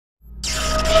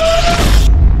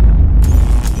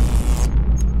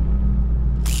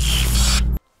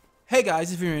Hey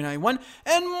guys, it's Fury91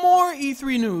 and more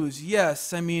E3 news.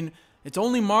 Yes, I mean, it's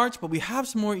only March, but we have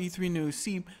some more E3 news.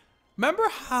 See, remember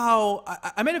how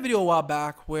I made a video a while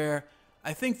back where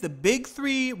I think the big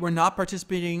three were not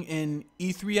participating in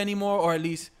E3 anymore, or at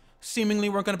least seemingly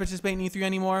weren't going to participate in E3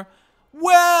 anymore?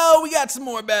 Well, we got some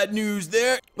more bad news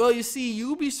there. Well, you see,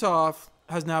 Ubisoft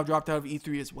has now dropped out of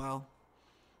E3 as well.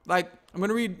 Like, I'm going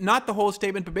to read not the whole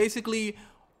statement, but basically,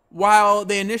 while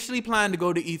they initially planned to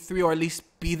go to E3 or at least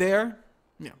be there,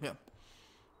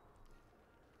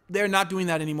 they're not doing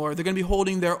that anymore. They're going to be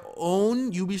holding their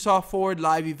own Ubisoft Forward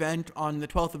live event on the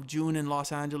 12th of June in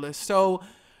Los Angeles. So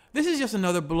this is just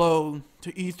another blow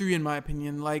to E3 in my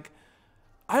opinion. Like,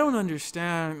 I don't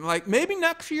understand. Like, maybe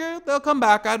next year they'll come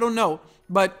back. I don't know.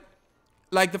 But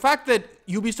like the fact that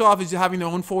Ubisoft is having their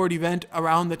own Forward event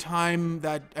around the time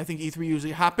that I think E3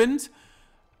 usually happens,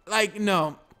 like,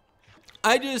 no.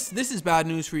 This is bad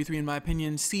news for E3 in my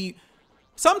opinion. See,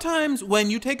 sometimes when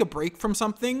you take a break from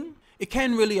something, it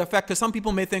can really affect, because some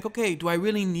people may think, okay, do I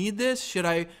really need this? Should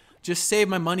I just save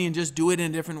my money and just do it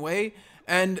in a different way?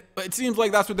 And it seems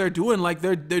like that's what they're doing. Like,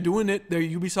 they're doing it, their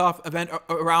Ubisoft event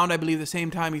around, I believe, the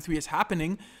same time E3 is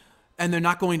happening, and they're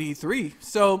not going to E3.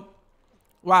 So,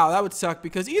 wow, that would suck,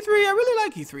 because E3, I really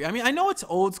like E3. I mean, I know it's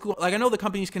old school. Like, I know the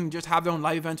companies can just have their own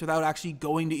live events without actually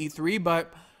going to E3,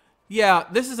 but yeah,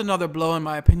 this is another blow in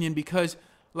my opinion, because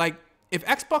like, if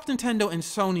Xbox, Nintendo, and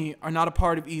Sony are not a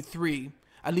part of E3,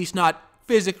 at least not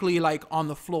physically like on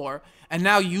the floor, and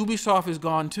now Ubisoft is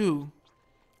gone too,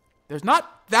 there's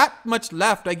not that much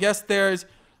left. I guess there's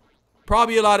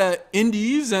probably a lot of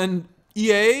indies and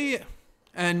EA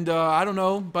and I don't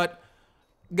know, but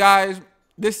guys,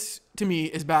 this to me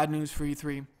is bad news for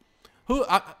E3. I'm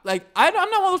not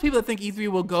one of those people that think E3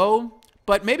 will go,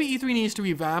 but maybe E3 needs to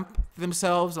revamp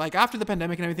themselves. Like, after the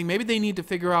pandemic and everything, maybe they need to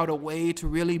figure out a way to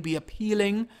really be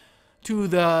appealing to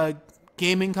the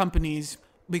gaming companies.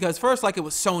 Because first, like, it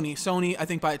was Sony. Sony, I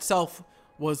think by itself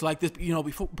was like this, you know,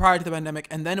 before, prior to the pandemic.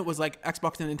 And then it was like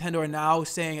Xbox and Nintendo are now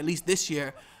saying, at least this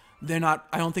year, they're not,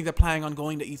 I don't think they're planning on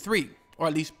going to E3. Or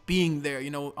at least being there,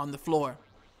 you know, on the floor.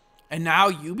 And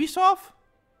now Ubisoft?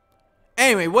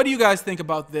 Anyway, what do you guys think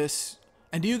about this?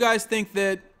 And do you guys think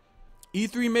that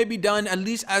E3 may be done, at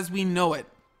least as we know it?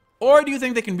 Or do you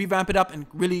think they can revamp it up and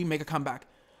really make a comeback?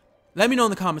 Let me know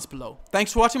in the comments below.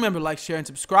 Thanks for watching. Remember to like, share, and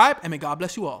subscribe. And may God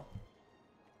bless you all.